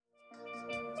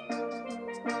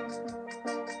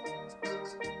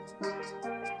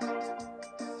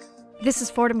This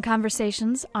is Fordham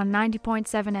Conversations on 90.7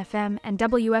 FM and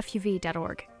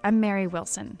WFUV.org. I'm Mary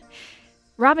Wilson.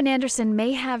 Robin Anderson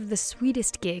may have the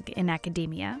sweetest gig in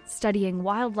academia, studying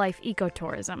wildlife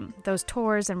ecotourism, those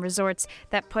tours and resorts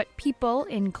that put people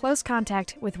in close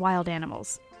contact with wild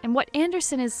animals. And what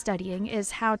Anderson is studying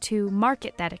is how to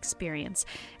market that experience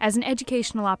as an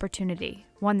educational opportunity,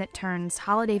 one that turns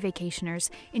holiday vacationers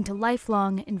into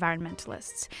lifelong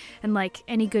environmentalists. And like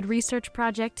any good research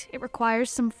project, it requires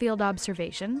some field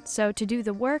observation. So to do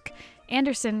the work,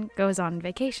 Anderson goes on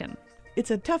vacation. It's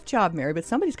a tough job, Mary, but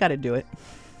somebody's got to do it.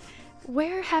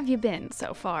 Where have you been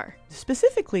so far?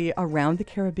 Specifically around the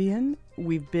Caribbean.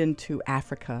 We've been to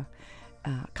Africa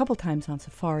a couple times on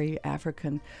safari.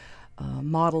 African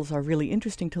models are really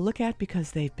interesting to look at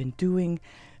because they've been doing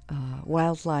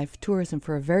wildlife tourism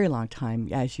for a very long time.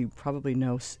 As you probably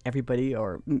know, everybody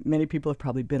or many people have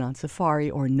probably been on safari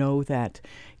or know that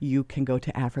you can go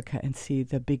to Africa and see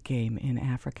the big game in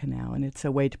Africa now, and it's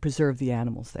a way to preserve the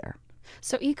animals there.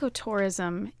 So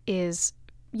ecotourism is,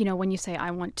 when you say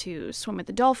I want to swim with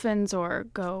the dolphins or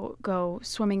go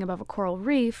swimming above a coral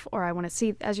reef, or I want to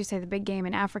see, as you say, the big game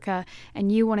in Africa,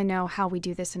 and you want to know how we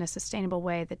do this in a sustainable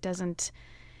way that doesn't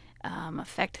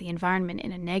affect the environment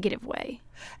in a negative way.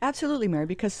 Absolutely, Mary,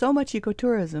 because so much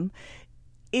ecotourism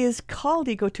is called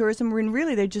ecotourism when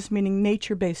really they're just meaning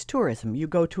nature-based tourism. You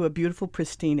go to a beautiful,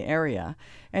 pristine area,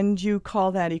 and you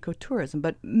call that ecotourism.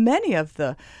 But many of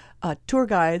the tour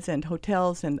guides and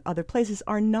hotels and other places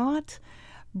are not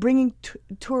bringing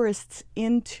tourists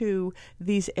into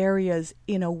these areas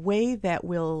in a way that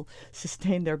will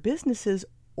sustain their businesses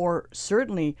or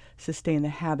certainly sustain the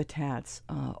habitats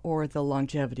or the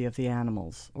longevity of the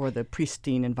animals or the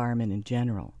pristine environment in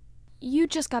general. You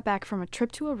just got back from a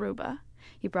trip to Aruba.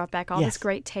 You brought back all Yes. this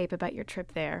great tape about your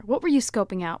trip there. What were you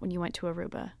scoping out when you went to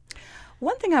Aruba?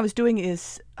 One thing I was doing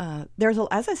is, there's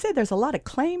a lot of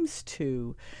claims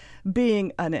to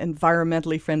being an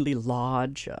environmentally friendly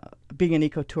lodge, being an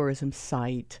ecotourism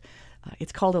site.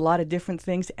 It's called a lot of different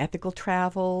things: ethical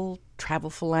travel, travel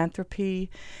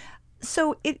philanthropy.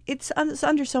 So it's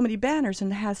under so many banners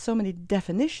and has so many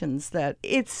definitions that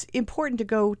it's important to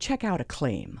go check out a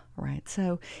claim, right?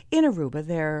 So in Aruba,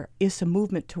 there is some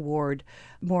movement toward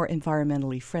more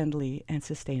environmentally friendly and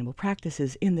sustainable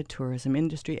practices in the tourism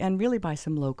industry, and really by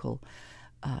some local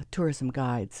tourism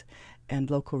guides and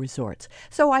local resorts.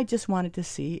 So I just wanted to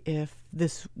see if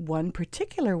this one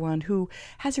particular one, who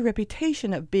has a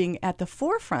reputation of being at the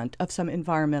forefront of some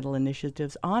environmental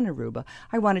initiatives on Aruba,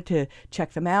 I wanted to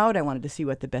check them out. I wanted to see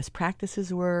what the best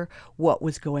practices were, what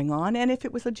was going on, and if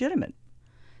it was legitimate.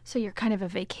 So you're kind of a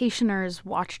vacationer's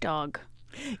watchdog.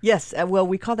 Yes, well,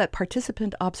 we call that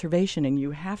participant observation, and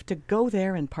you have to go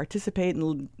there and participate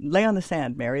and lay on the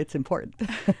sand, Mary. It's important.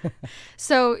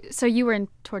 So you were in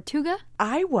Tortuga?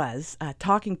 I was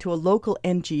talking to a local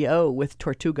NGO with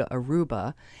Tortuga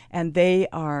Aruba, and they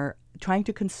are trying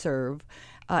to conserve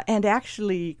and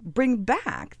actually bring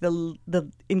back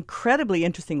the incredibly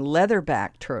interesting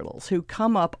leatherback turtles who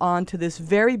come up onto this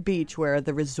very beach where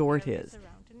the resort is.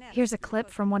 Here's a clip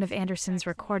from one of Anderson's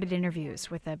recorded interviews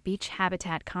with a beach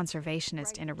habitat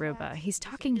conservationist in Aruba. He's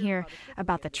talking here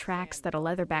about the tracks that a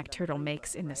leatherback turtle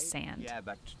makes in the sand. Yeah,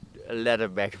 but a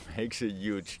leatherback makes a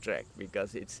huge track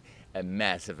because it's a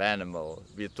massive animal.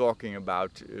 We're talking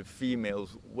about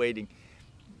females weighing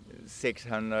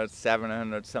 600,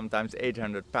 700, sometimes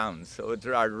 800 pounds. So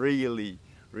they are really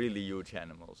huge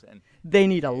animals. And they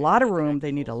need a lot of room,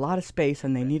 they need a lot of space,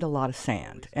 and they need a lot of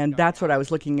sand. And that's what I was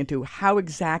looking into, how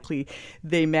exactly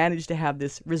they managed to have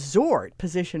this resort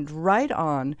positioned right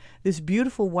on this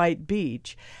beautiful white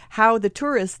beach, how the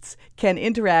tourists can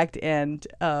interact and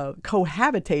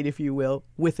cohabitate, if you will,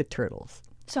 with the turtles.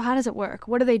 So how does it work?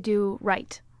 What do they do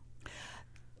right?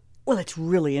 Well, it's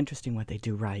really interesting what they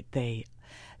do right. They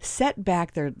set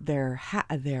back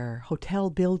their hotel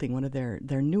building, one of their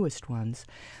newest ones,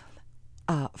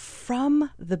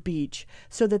 from the beach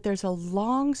so that there's a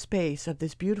long space of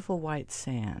this beautiful white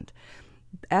sand.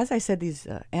 As I said, these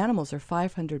animals are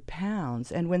 500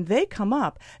 pounds, and when they come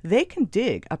up, they can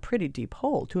dig a pretty deep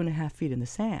hole, 2.5 feet in the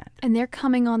sand. And they're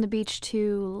coming on the beach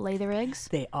to lay their eggs?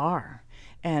 They are.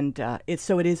 And it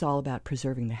is all about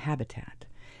preserving the habitat.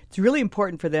 It's really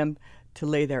important for them to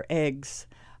lay their eggs,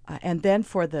 and then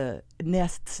for the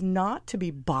nests not to be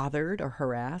bothered or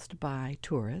harassed by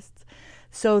tourists,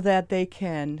 so that they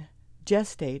can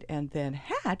gestate and then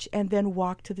hatch and then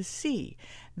walk to the sea.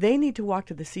 They need to walk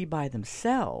to the sea by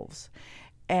themselves.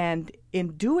 And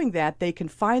in doing that, they can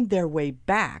find their way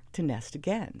back to nest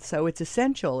again. So it's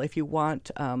essential if you want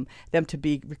them to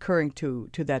be recurring to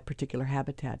that particular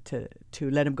habitat to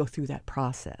let them go through that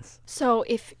process. So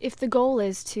if the goal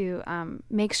is to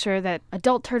make sure that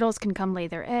adult turtles can come lay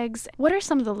their eggs, what are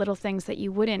some of the little things that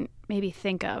you wouldn't maybe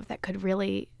think of that could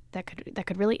really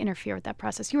interfere with that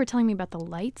process? You were telling me about the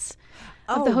lights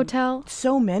of the hotel.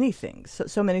 So many things.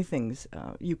 So many things.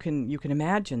 You can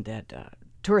imagine that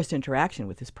tourist interaction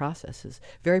with this process is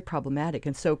very problematic,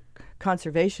 and so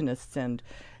conservationists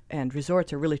and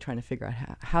resorts are really trying to figure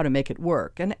out how to make it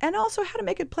work, and also how to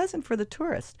make it pleasant for the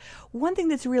tourist. One thing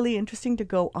that's really interesting to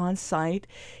go on site,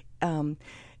 and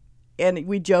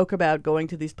we joke about going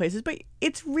to these places, but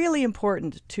it's really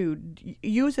important to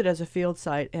use it as a field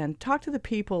site and talk to the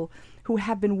people who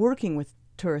have been working with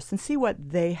tourists and see what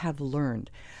they have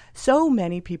learned. So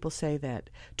many people say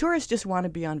that tourists just want to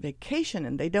be on vacation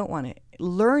and they don't want to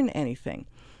learn anything.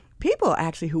 People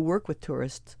actually who work with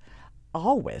tourists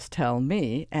always tell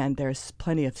me, and there's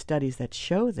plenty of studies that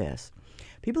show this,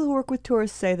 people who work with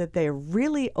tourists say that they are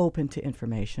really open to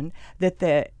information, that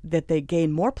they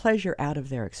gain more pleasure out of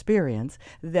their experience,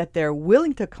 that they're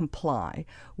willing to comply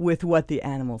with what the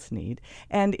animals need,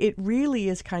 and it really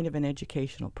is kind of an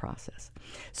educational process.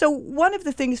 So one of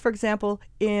the things, for example,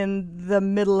 in the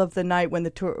middle of the night when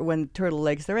the turtle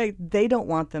lays their egg, they don't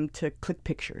want them to click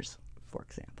pictures. For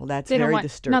example, that's very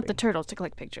disturbing. Not the turtles to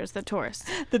click pictures, the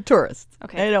tourists. The tourists.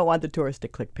 Okay. They don't want the tourists to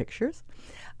click pictures.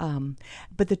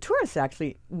 But the tourists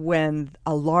actually, when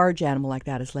a large animal like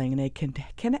that is laying an egg,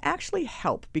 can actually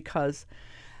help, because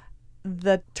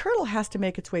the turtle has to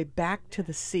make its way back to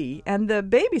the sea, and the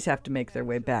babies have to make their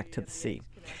way back to the sea.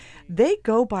 They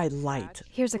go by light.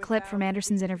 Here's a clip from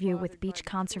Anderson's interview with beach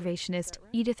conservationist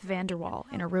Edith Vanderwall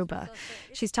in Aruba.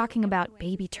 She's talking about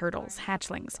baby turtles,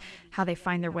 hatchlings, how they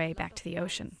find their way back to the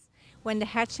ocean. When the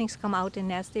hatchlings come out and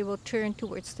nest, they will turn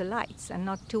towards the lights and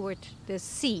not toward the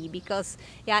sea, because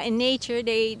in nature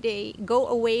they go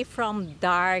away from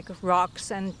dark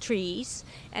rocks and trees,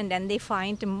 and then they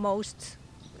find the most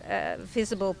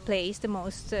visible place, the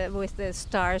most with the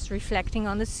stars reflecting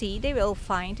on the sea. They will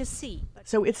find a sea.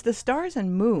 So it's the stars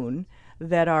and moon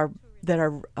that are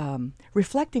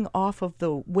reflecting off of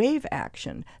the wave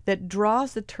action that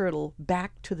draws the turtle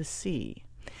back to the sea.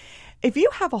 If you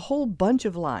have a whole bunch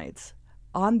of lights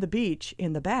on the beach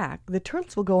in the back, the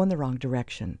turtles will go in the wrong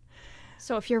direction.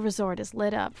 So if your resort is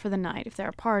lit up for the night, if there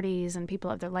are parties and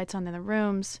people have their lights on in the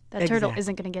rooms, that turtle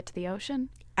isn't going to get to the ocean?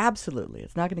 Absolutely.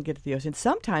 It's not going to get to the ocean.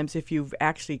 Sometimes if you've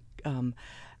actually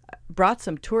brought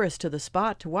some tourists to the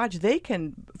spot to watch, they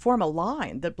can form a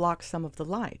line that blocks some of the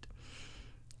light.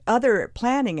 Other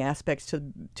planning aspects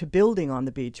to building on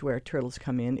the beach where turtles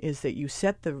come in is that you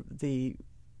set the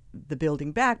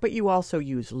building back, but you also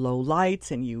use low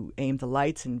lights, and you aim the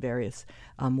lights in various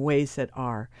ways that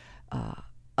are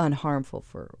unharmful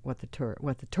for what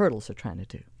the turtles are trying to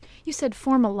do. You said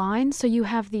form a line, so you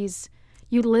have these.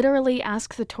 You literally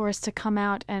ask the tourists to come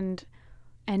out and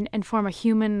form a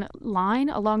human line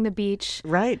along the beach,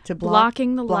 right? To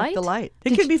blocking the block light. The light.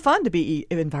 It can be fun to be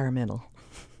environmental.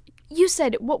 You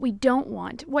said what we don't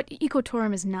want, what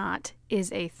ecotourism is not, is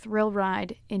a thrill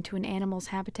ride into an animal's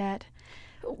habitat.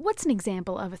 What's an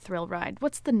example of a thrill ride?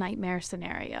 What's the nightmare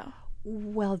scenario?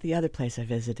 Well, the other place I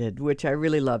visited, which I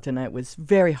really loved and it was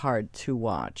very hard to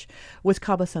watch, was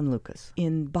Cabo San Lucas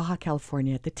in Baja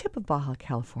California, at the tip of Baja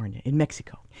California in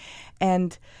Mexico.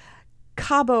 And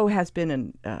Cabo has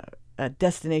been a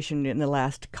destination in the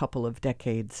last couple of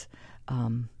decades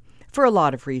for a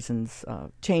lot of reasons.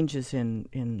 Changes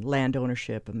in land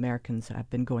ownership. Americans have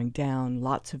been going down,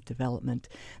 lots of development.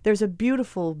 There's a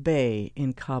beautiful bay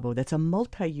in Cabo that's a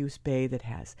multi-use bay that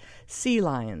has sea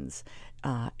lions.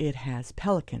 It has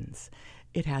pelicans.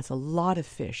 It has a lot of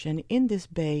fish. And in this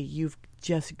bay, you've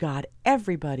just got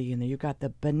everybody in there. You've got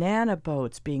the banana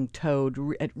boats being towed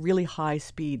at really high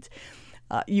speeds.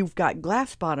 You've got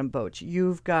glass bottom boats.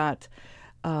 You've got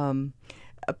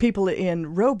people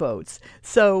in rowboats.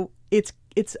 So it's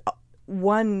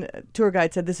one tour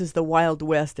guide said this is the Wild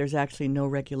West. There's actually no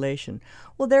regulation.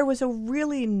 Well, there was a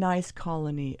really nice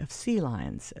colony of sea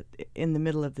lions in the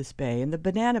middle of this bay, and the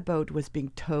banana boat was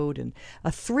being towed, and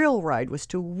a thrill ride was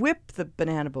to whip the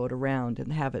banana boat around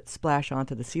and have it splash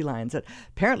onto the sea lions.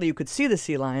 Apparently you could see the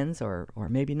sea lions, or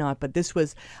maybe not, but this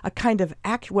was a kind of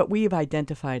what we've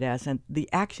identified as the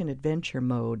action-adventure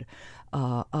mode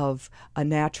of a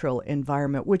natural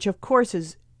environment, which of course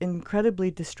is incredibly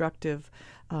destructive,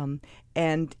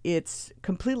 and it's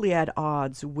completely at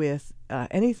odds with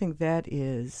anything that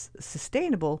is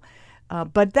sustainable.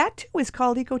 But that too is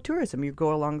called ecotourism. You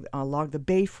go along the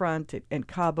bayfront and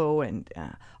Cabo and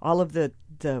all of the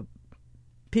the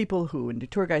people who, and the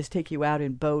tour guides take you out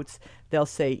in boats, they'll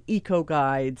say eco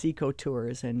guides, eco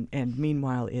tours, and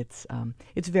meanwhile it's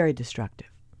very destructive.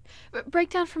 Break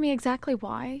down for me exactly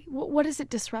why. What is it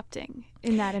disrupting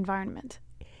in that environment?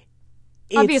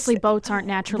 Obviously, boats aren't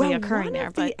naturally occurring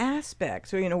there. But the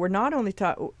aspects, we're not only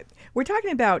we're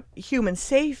talking about human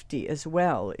safety as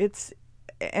well.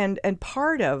 And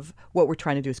part of what we're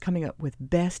trying to do is coming up with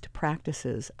best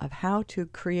practices of how to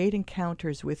create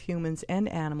encounters with humans and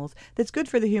animals that's good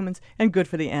for the humans and good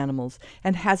for the animals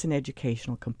and has an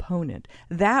educational component.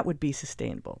 That would be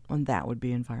sustainable and that would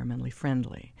be environmentally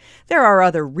friendly. There are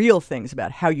other real things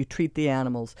about how you treat the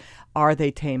animals. Are they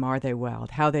tame? Are they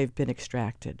wild? How they've been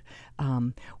extracted?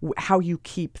 How you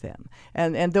keep them.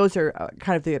 And those are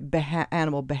kind of the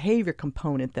animal behavior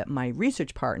component that my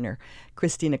research partner,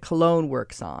 Christina Colon,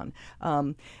 works on.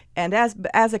 And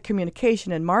as a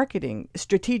communication and marketing,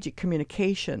 strategic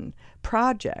communication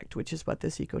project, which is what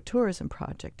this ecotourism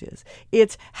project is,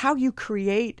 it's how you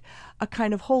create a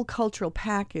kind of whole cultural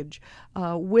package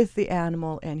with the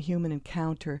animal and human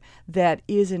encounter that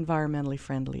is environmentally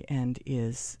friendly and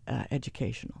is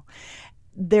educational.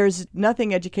 There's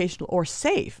nothing educational or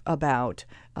safe about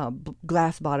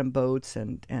glass-bottom boats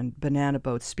and banana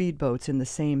boats, speedboats in the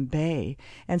same bay,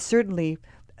 and certainly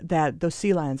that those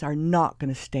sea lions are not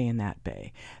going to stay in that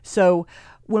bay. So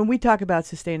when we talk about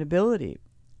sustainability,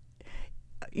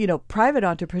 private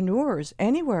entrepreneurs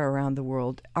anywhere around the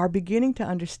world are beginning to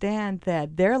understand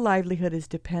that their livelihood is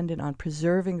dependent on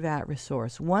preserving that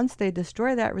resource. Once they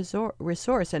destroy that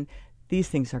resource, and these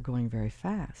things are going very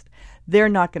fast, they're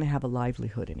not going to have a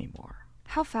livelihood anymore.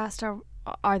 How fast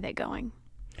are they going?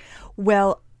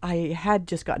 Well, I had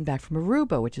just gotten back from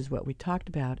Aruba, which is what we talked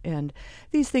about, and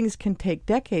these things can take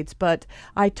decades, but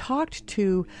I talked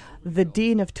to the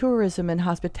Dean of Tourism and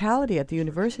Hospitality at the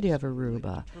University of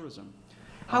Aruba.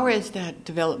 How is that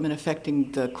development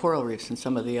affecting the coral reefs and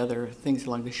some of the other things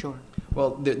along the shore?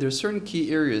 Well, there's certain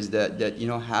key areas that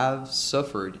have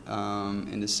suffered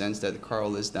in the sense that the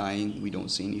coral is dying. We don't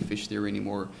see any fish there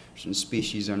anymore. Certain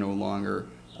species are no longer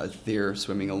there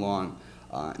swimming along.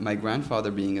 My grandfather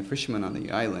being a fisherman on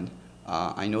the island,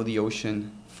 I know the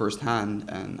ocean firsthand,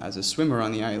 and as a swimmer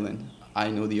on the island, I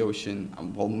know the ocean,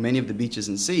 many of the beaches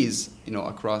and seas,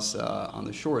 across on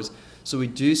the shores. So we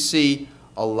do see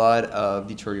a lot of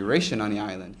deterioration on the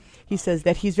island. He says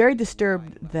that he's very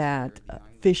disturbed that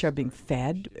fish are being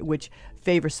fed, which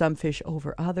favors some fish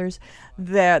over others,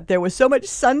 that there was so much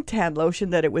suntan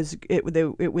lotion that it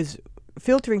was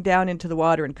filtering down into the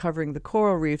water and covering the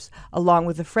coral reefs, along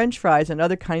with the French fries and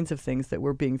other kinds of things that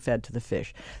were being fed to the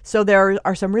fish. So there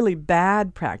are some really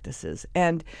bad practices,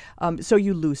 and so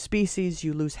you lose species,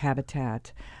 you lose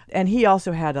habitat. And he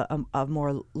also had a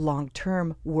more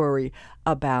long-term worry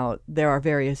about there are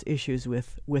various issues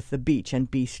with the beach and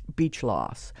beach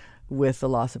loss, with the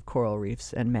loss of coral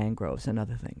reefs and mangroves and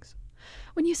other things.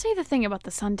 When you say the thing about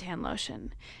the suntan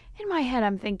lotion, in my head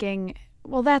I'm thinking,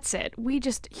 well, that's it.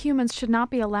 Humans should not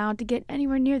be allowed to get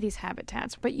anywhere near these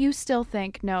habitats. But you still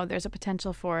think, no, there's a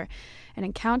potential for an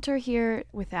encounter here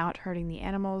without hurting the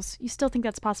animals. You still think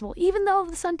that's possible, even though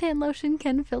the suntan lotion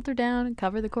can filter down and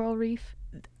cover the coral reef?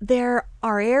 There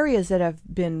are areas that have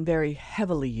been very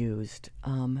heavily used,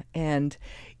 and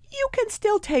you can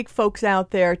still take folks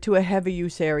out there to a heavy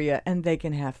use area and they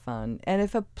can have fun. And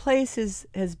if a place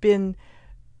has been,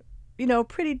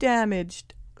 pretty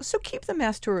damaged, so keep the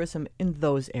mass tourism in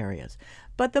those areas.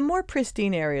 But the more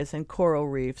pristine areas and coral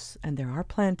reefs, and there are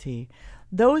plenty,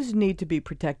 those need to be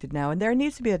protected now. And there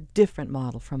needs to be a different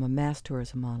model from a mass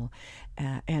tourism model,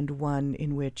 and one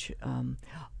in which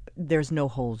there's no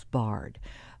holds barred.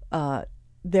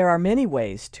 There are many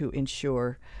ways to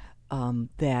ensure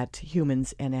that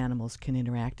humans and animals can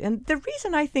interact. And the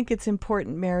reason I think it's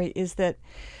important, Mary, is that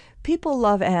people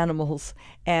love animals,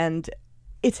 and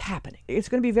it's happening. It's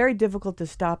going to be very difficult to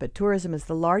stop it. Tourism is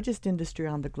the largest industry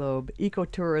on the globe.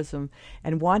 Ecotourism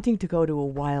and wanting to go to a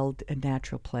wild and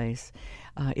natural place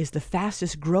is the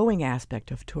fastest growing aspect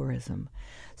of tourism.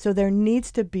 So there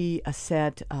needs to be a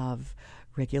set of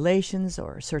regulations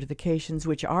or certifications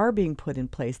which are being put in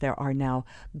place. There are now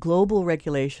global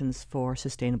regulations for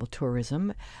sustainable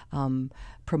tourism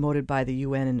promoted by the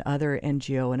UN and other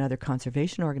NGO and other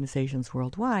conservation organizations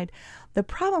worldwide. The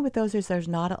problem with those is there's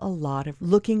not a lot of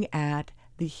looking at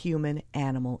the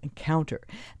human-animal encounter.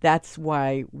 That's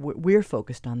why we're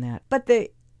focused on that. But the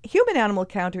human-animal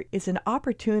encounter is an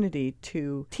opportunity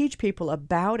to teach people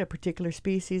about a particular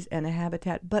species and a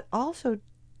habitat, but also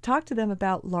talk to them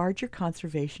about larger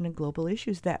conservation and global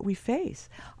issues that we face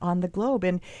on the globe.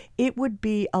 And it would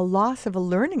be a loss of a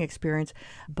learning experience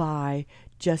by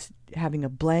just having a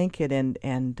blanket and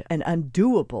an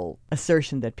undoable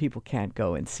assertion that people can't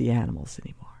go and see animals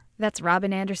anymore. That's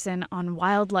Robin Anderson on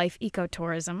wildlife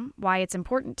ecotourism, why it's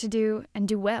important to do and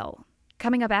do well.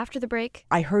 Coming up after the break.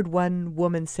 I heard one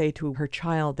woman say to her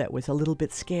child that was a little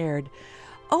bit scared,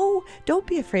 "Oh, don't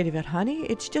be afraid of it, honey.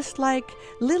 It's just like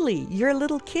Lily, your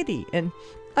little kitty." And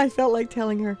I felt like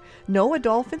telling her, no, a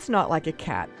dolphin's not like a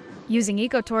cat. Using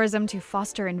ecotourism to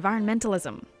foster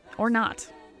environmentalism, or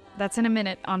not. That's in a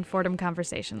minute on Fordham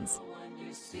Conversations. The one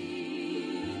you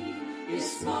see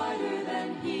is smarter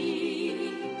than he,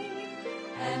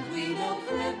 and we know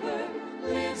Flipper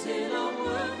lives in a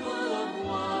world full of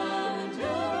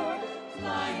wonder,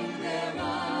 flying there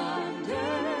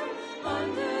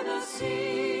under the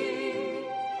sea.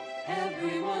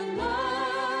 Everyone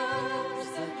loves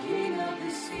the king of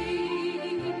the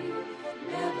sea,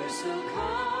 never so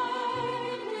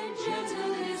kind and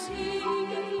gentle is he.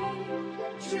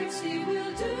 Tricks he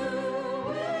will do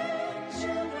when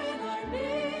children are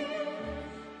near,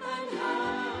 and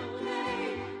how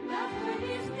they laugh when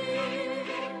he's near.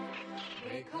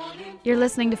 They call him. You're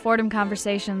listening to Fordham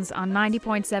Conversations on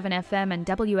 90.7 FM and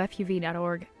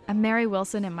WFUV.org. I'm Mary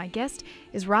Wilson, and my guest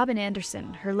is Robin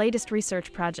Anderson. Her latest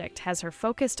research project has her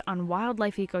focused on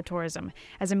wildlife ecotourism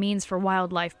as a means for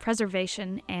wildlife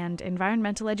preservation and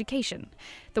environmental education.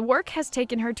 The work has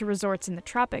taken her to resorts in the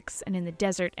tropics and in the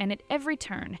desert, and at every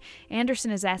turn,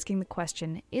 Anderson is asking the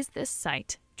question, is this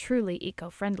site truly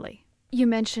eco-friendly? You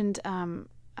mentioned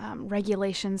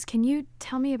regulations. Can you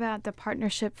tell me about the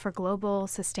Partnership for Global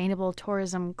Sustainable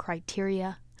Tourism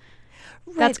criteria?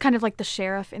 Right. That's kind of like the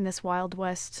sheriff in this Wild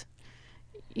West,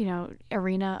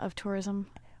 arena of tourism.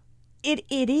 It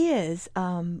is,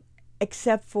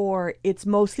 except for it's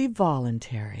mostly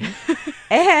voluntary.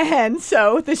 And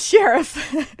so the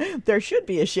sheriff, there should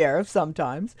be a sheriff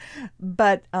sometimes,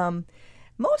 but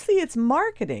mostly it's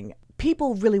marketing.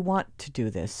 People really want to do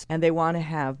this, and they want to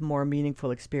have more meaningful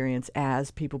experience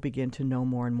as people begin to know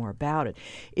more and more about it.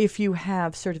 If you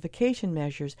have certification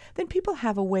measures, then people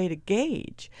have a way to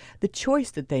gauge the choice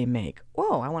that they make.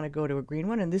 Oh, I want to go to a green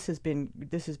one, and this has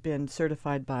been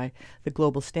certified by the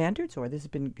global standards, or this has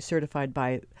been certified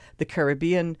by the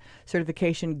Caribbean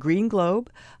certification Green Globe.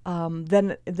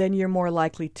 Then you're more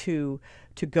likely to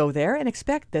go there and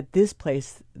expect that this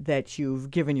place that you've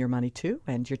given your money to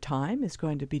and your time is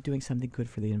going to be doing something good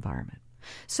for the environment.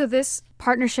 So this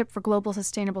Partnership for Global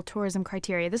Sustainable Tourism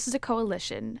criteria, this is a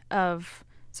coalition of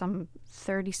some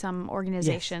 30-some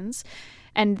organizations, yes.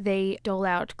 And they dole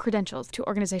out credentials to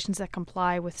organizations that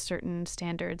comply with certain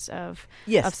standards of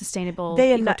sustainable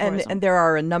ecotourism. And there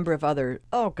are a number of other,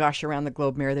 around the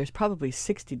globe, Mary, there's probably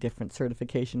 60 different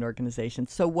certification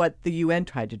organizations. So what the UN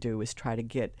tried to do is try to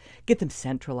get them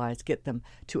centralized, get them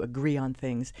to agree on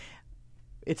things.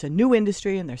 It's a new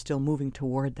industry, and they're still moving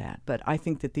toward that. But I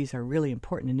think that these are really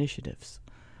important initiatives.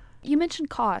 You mentioned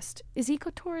cost. Is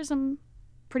ecotourism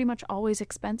pretty much always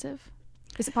expensive?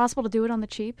 Is it possible to do it on the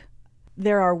cheap?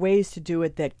 There are ways to do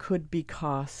it that could be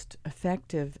cost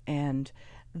effective, and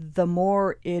the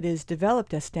more it is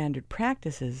developed as standard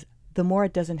practices, the more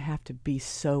it doesn't have to be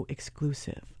so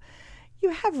exclusive. You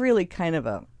have really kind of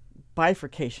a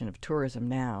bifurcation of tourism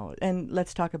now. And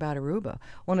let's talk about Aruba.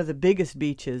 One of the biggest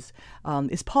beaches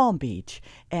is Palm Beach.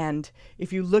 And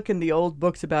if you look in the old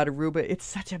books about Aruba, it's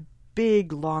such a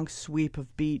big, long sweep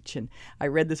of beach. And I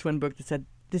read this one book that said,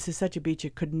 this is such a beach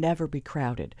it could never be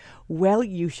crowded. Well,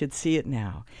 you should see it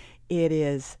now. It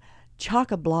is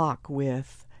chock-a-block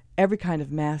with every kind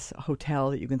of mass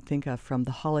hotel that you can think of, from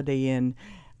the Holiday Inn,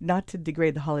 not to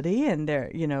degrade the Holiday Inn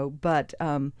there, but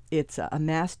it's a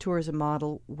mass tourism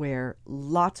model where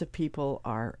lots of people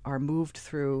are moved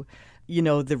through,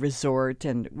 the resort,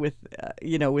 and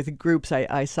with groups.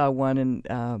 I saw one,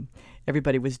 and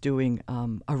everybody was doing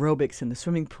aerobics in the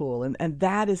swimming pool, and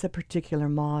that is a particular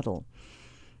model.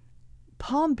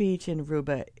 Palm Beach in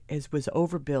Aruba was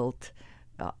overbuilt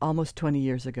almost 20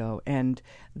 years ago, and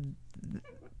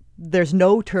there's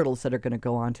no turtles that are going to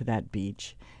go onto that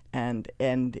beach, and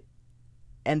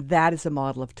that is a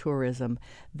model of tourism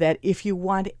that if you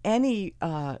want any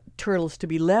turtles to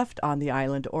be left on the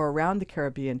island or around the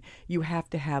Caribbean, you have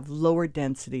to have lower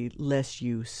density, less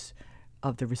use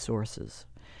of the resources.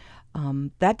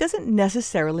 That doesn't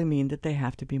necessarily mean that they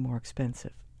have to be more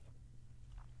expensive.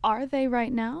 Are they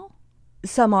right now?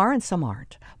 Some are and some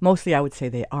aren't. Mostly, I would say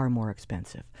they are more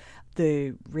expensive.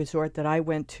 The resort that I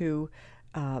went to,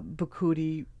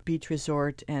 Bukudi Beach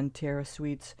Resort and Tierra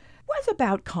Suites, was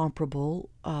about comparable.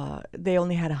 They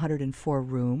only had 104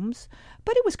 rooms,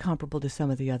 but it was comparable to some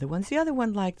of the other ones. The other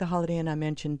one, like the Holiday Inn I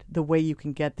mentioned, the way you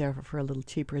can get there for a little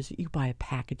cheaper is you buy a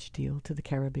package deal to the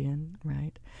Caribbean,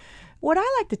 right? What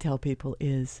I like to tell people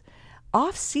is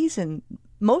off-season,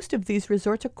 most of these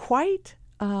resorts are quite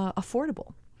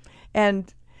affordable.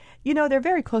 And, you know, they're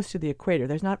very close to the equator.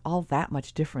 There's not all that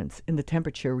much difference in the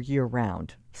temperature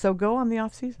year-round. So go on the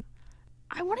off-season.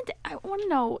 I want to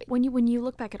know, when you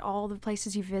look back at all the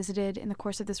places you visited in the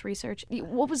course of this research,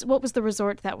 what was the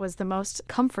resort that was the most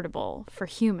comfortable for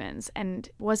humans, and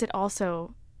was it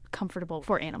also comfortable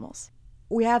for animals?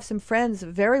 We have some friends, a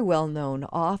very well-known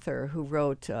author who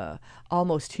wrote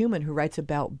Almost Human, who writes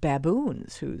about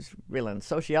baboons, who's really in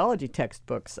sociology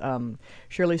textbooks,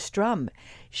 Shirley Strum.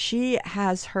 She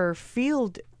has her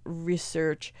field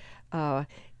research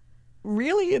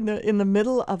really in the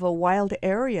middle of a wild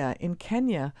area in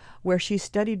Kenya, where she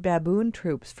studied baboon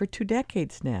troops for 2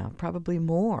 decades now, probably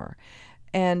more.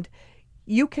 And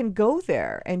you can go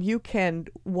there and you can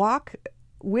walk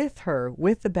with her,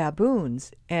 with the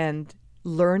baboons, and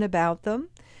learn about them.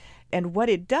 And what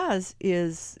it does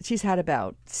is, she's had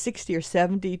about 60 or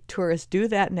 70 tourists do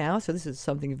that now, so this is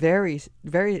something very,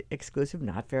 very exclusive,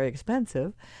 not very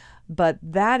expensive. But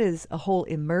that is a whole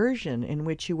immersion in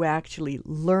which you actually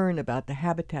learn about the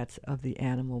habitats of the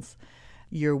animals.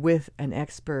 You're with an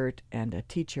expert and a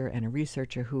teacher and a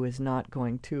researcher who is not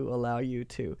going to allow you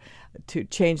to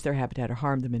change their habitat or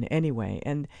harm them in any way.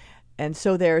 And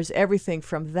so there's everything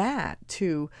from that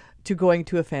to going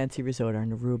to a fancy resort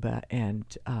on Aruba and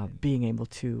being able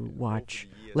to watch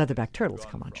leatherback turtles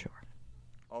come on shore.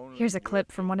 Here's a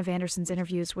clip from one of Anderson's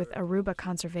interviews with Aruba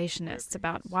conservationists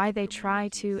about why they try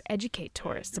to educate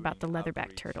tourists about the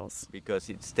leatherback turtles. Because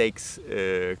it takes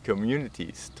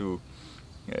communities to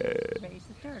Raise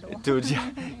the turtle.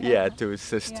 to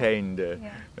sustain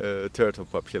the turtle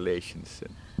populations.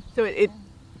 So it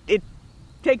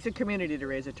takes a community to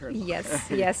raise a turtle.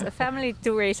 Yes, a family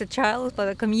to raise a child, but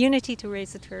a community to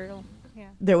raise a turtle. Yeah.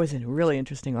 There was a really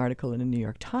interesting article in the New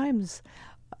York Times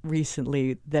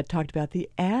recently that talked about the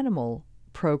animal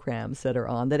programs that are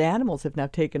on, that animals have now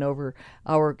taken over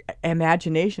our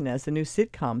imagination as the new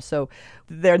sitcom. So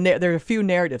there are a few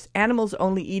narratives. Animals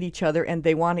only eat each other and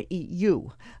they want to eat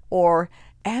you. Or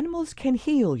animals can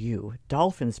heal you.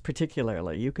 Dolphins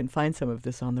particularly. You can find some of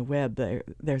this on the web.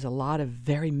 There's a lot of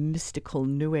very mystical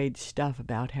New Age stuff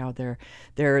about how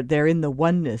they're in the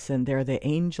oneness and they're the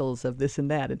angels of this and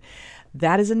that. And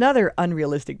that is another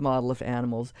unrealistic model of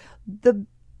animals. The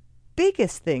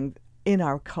biggest thing in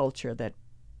our culture that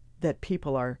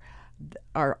people are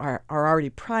already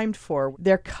primed for,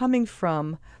 they're coming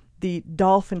from the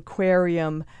dolphin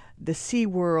aquarium, the Sea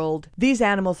World. These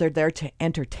animals are there to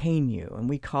entertain you, and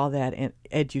we call that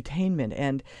edutainment.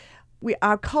 And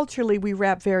culturally, we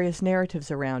wrap various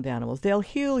narratives around animals. They'll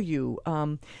heal you.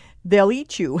 They'll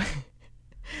eat you.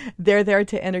 They're there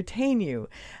to entertain you.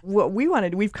 What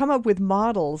we've come up with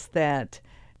models that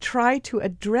try to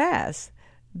address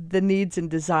the needs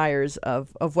and desires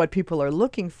of what people are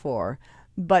looking for,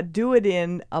 but do it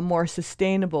in a more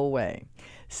sustainable way.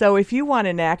 So if you want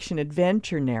an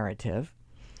action-adventure narrative,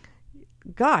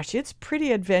 gosh, it's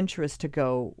pretty adventurous to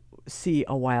go see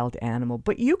a wild animal,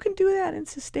 but you can do that in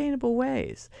sustainable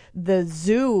ways. The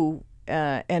zoo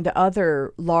and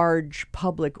other large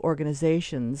public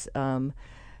organizations,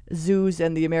 zoos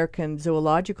and the American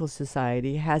Zoological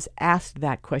Society has asked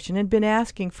that question and been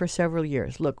asking for several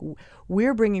years. Look,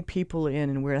 we're bringing people in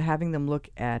and we're having them look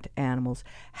at animals.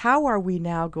 How are we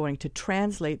now going to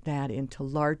translate that into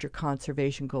larger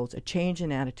conservation goals, a change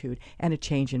in attitude and a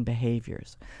change in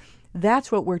behaviors?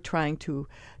 That's what we're trying to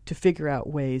figure out,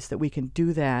 ways that we can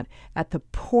do that at the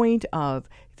point of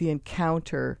the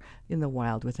encounter in the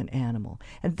wild with an animal.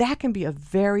 And that can be a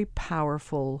very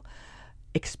powerful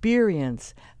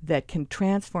experience that can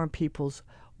transform people's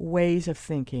ways of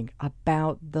thinking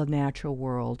about the natural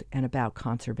world and about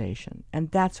conservation.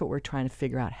 And that's what we're trying to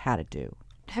figure out how to do.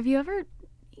 Have you ever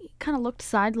kind of looked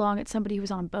sidelong at somebody who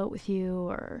was on a boat with you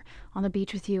or on the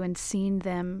beach with you and seen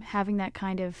them having that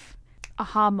kind of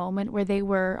aha moment where they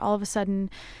were all of a sudden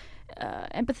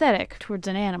empathetic towards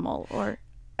an animal? Or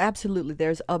Absolutely.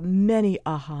 There's many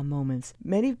aha moments.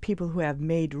 Many people who have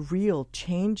made real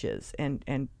changes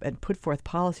and put forth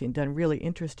policy and done really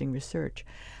interesting research.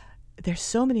 There's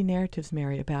so many narratives,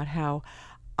 Mary, about how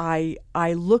I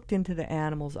looked into the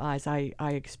animal's eyes. I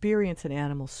experienced an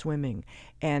animal swimming,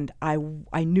 and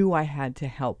I knew I had to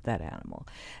help that animal.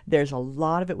 There's a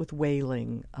lot of it with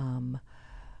whaling.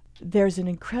 There's an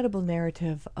incredible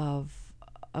narrative of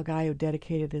a guy who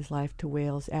dedicated his life to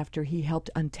whales after he helped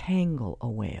untangle a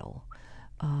whale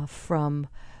from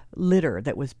litter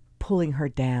that was pulling her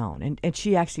down, and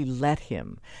she actually let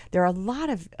him. There are a lot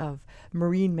of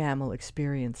marine mammal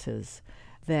experiences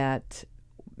that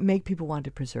make people want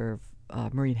to preserve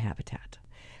marine habitat.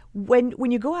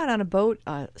 When you go out on a boat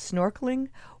snorkeling,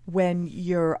 when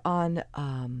you're on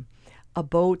a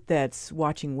boat that's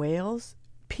watching whales,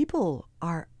 people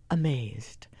are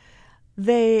amazed.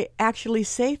 They actually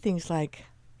say things like,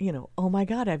 oh my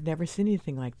God, I've never seen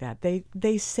anything like that.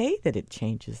 They say that it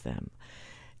changes them.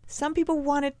 Some people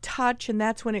want to touch, and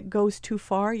that's when it goes too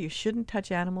far. You shouldn't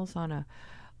touch animals on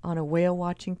a whale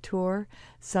watching tour.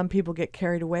 Some people get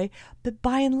carried away. But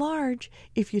by and large,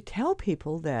 if you tell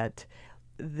people that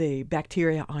the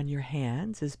bacteria on your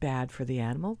hands is bad for the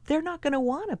animal, they're not going to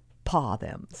want to paw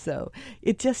them. So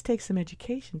it just takes some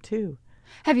education, too.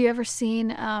 Have you ever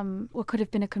seen what could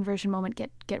have been a conversion moment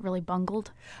get really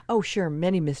bungled? Oh, sure.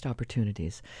 Many missed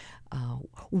opportunities.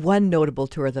 One notable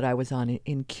tour that I was on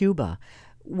in Cuba,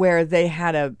 where they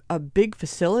had a big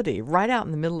facility right out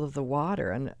in the middle of the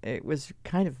water. And it was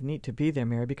kind of neat to be there,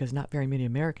 Mary, because not very many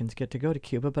Americans get to go to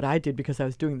Cuba, but I did because I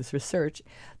was doing this research.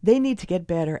 They need to get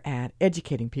better at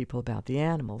educating people about the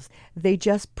animals. They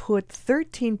just put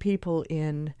 13 people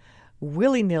in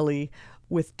willy-nilly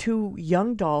with 2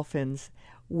 young dolphins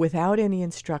without any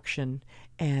instruction.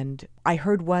 And I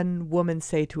heard one woman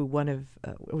say to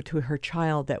to her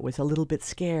child that was a little bit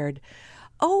scared,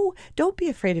 "Oh, don't be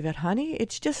afraid of it, honey.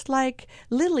 It's just like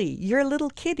Lily, your little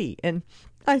kitty." And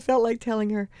I felt like telling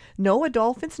her, no, a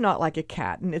dolphin's not like a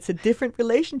cat, and it's a different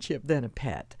relationship than a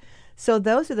pet. So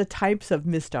those are the types of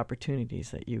missed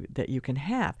opportunities that you can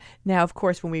have. Now, of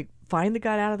course, when we finally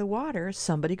got out of the water,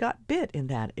 somebody got bit in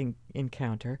that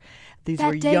encounter. These that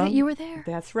were day young, that you were there?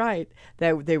 That's right.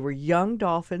 They were young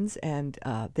dolphins, and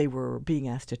they were being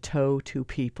asked to tow 2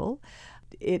 people.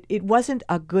 It wasn't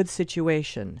a good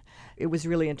situation. It was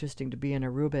really interesting to be in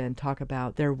Aruba and talk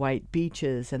about their white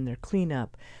beaches and their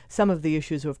cleanup. Some of the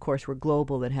issues, of course, were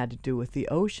global that had to do with the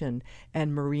ocean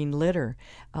and marine litter.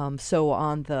 So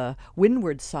on the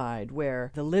windward side,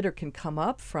 where the litter can come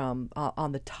up from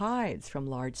on the tides from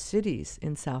large cities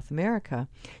in South America,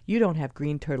 you don't have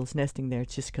green turtles nesting there.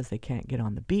 It's just because they can't get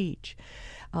on the beach.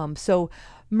 So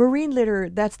marine litter,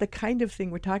 that's the kind of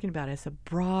thing we're talking about as a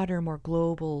broader, more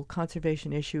global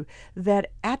conservation issue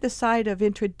that at the side of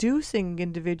introducing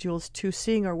individuals to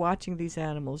seeing or watching these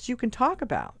animals, you can talk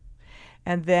about.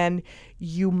 And then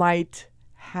you might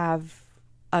have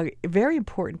a very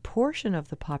important portion of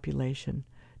the population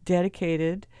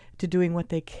dedicated to doing what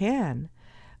they can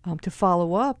to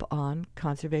follow up on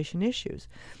conservation issues.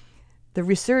 The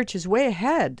research is way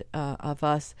ahead of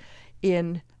us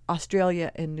in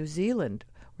Australia and New Zealand,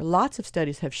 where lots of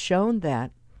studies have shown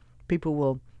that people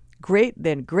will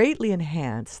greatly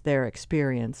enhance their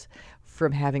experience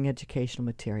from having educational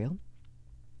material,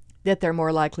 that they're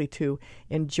more likely to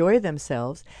enjoy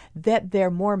themselves, that they're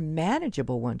more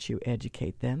manageable once you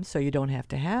educate them, so you don't have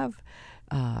to have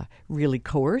really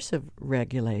coercive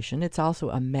regulation. It's also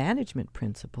a management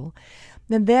principle.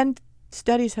 And then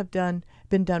studies have been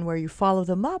done where you follow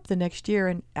them up the next year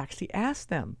and actually ask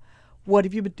them, what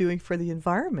have you been doing for the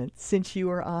environment since you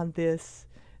were on this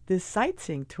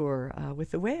sightseeing tour with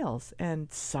the whales? And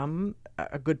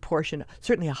a good portion,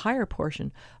 certainly a higher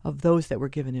portion of those that were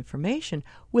given information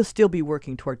will still be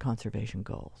working toward conservation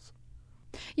goals.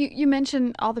 You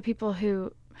mentioned all the people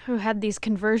who had these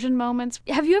conversion moments.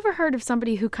 Have you ever heard of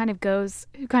somebody who kind of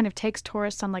takes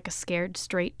tourists on like a scared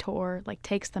straight tour, like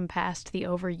takes them past the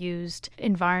overused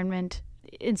environment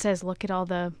and says, look at all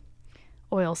the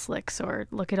oil slicks, or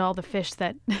look at all the fish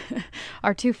that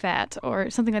are too fat, or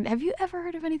something like that? Have you ever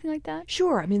heard of anything like that?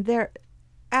 Sure. I mean,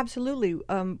 absolutely.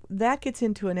 That gets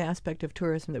into an aspect of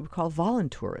tourism that we call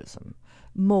voluntourism,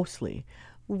 mostly,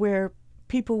 where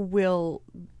people will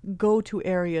go to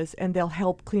areas and they'll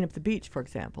help clean up the beach, for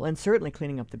example. And certainly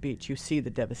cleaning up the beach, you see the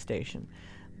devastation.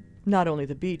 Not only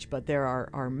the beach, but there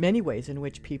are many ways in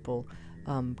which people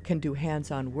can do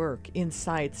hands-on work in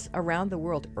sites around the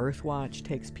world. Earthwatch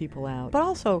takes people out, but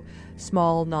also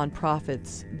small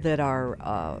nonprofits that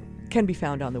can be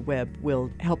found on the web will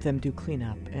help them do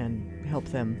cleanup and help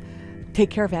them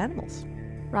take care of animals.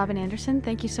 Robin Anderson,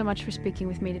 thank you so much for speaking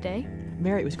with me today.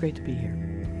 Mary, it was great to be here.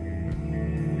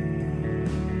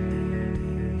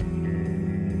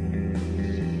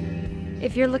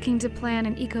 If you're looking to plan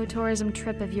an ecotourism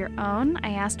trip of your own,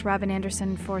 I asked Robin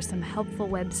Anderson for some helpful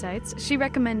websites. She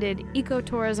recommended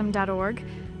ecotourism.org,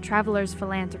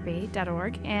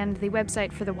 travelersphilanthropy.org, and the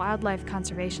website for the Wildlife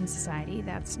Conservation Society,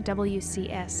 that's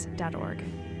wcs.org.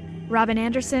 Robin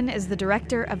Anderson is the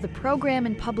Director of the Program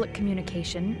in Public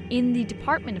Communication in the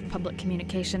Department of Public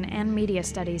Communication and Media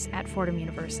Studies at Fordham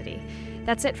University.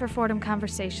 That's it for Fordham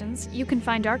Conversations. You can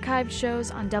find archived shows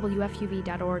on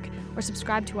WFUV.org or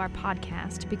subscribe to our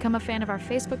podcast. Become a fan of our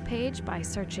Facebook page by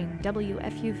searching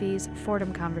WFUV's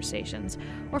Fordham Conversations,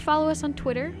 or follow us on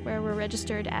Twitter, where we're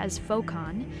registered as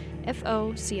FOCON,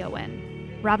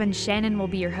 F-O-C-O-N. Robin Shannon will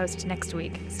be your host next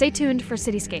week. Stay tuned for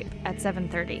Cityscape at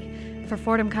 7:30. For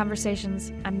Fordham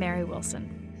Conversations, I'm Mary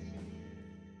Wilson.